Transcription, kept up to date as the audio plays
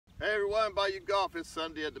Hey everyone, Bayou Golf. It's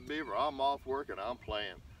Sunday at the Beaver. I'm off work and I'm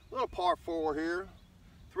playing. Little par 4 here,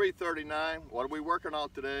 339. What are we working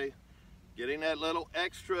on today? Getting that little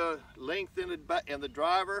extra length in the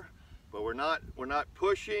driver, but we're not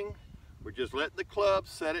pushing. We're just letting the club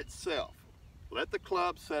set itself. Let the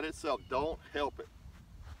club set itself. Don't help it.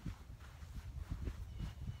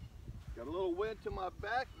 Got a little wind to my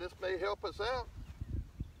back. This may help us out.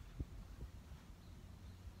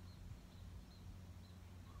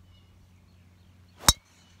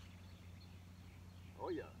 Oh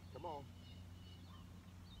yeah, come on.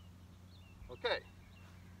 Okay.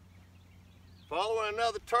 Following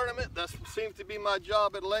another tournament, that seems to be my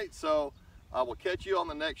job at late, so I will catch you on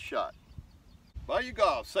the next shot. Bayou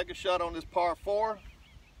Golf, second shot on this par 4,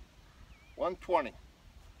 120.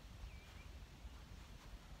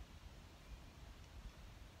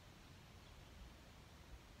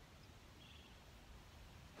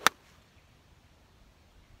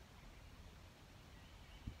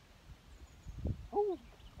 Ooh,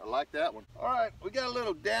 I like that one. All right, we got a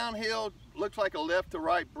little downhill, looks like a left to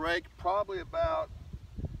right break, probably about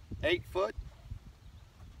 8 foot.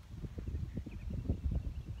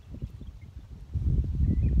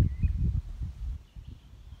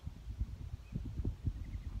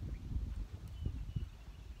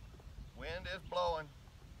 Wind is blowing.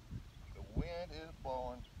 The wind is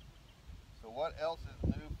blowing. So what else is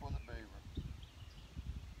new for the Beaver?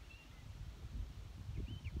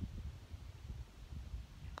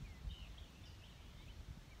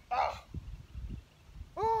 Ah!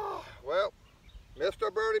 Oh, well, missed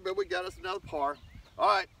our birdie, but we got us another par. All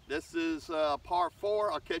right, this is par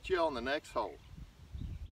 4. I'll catch you on the next hole.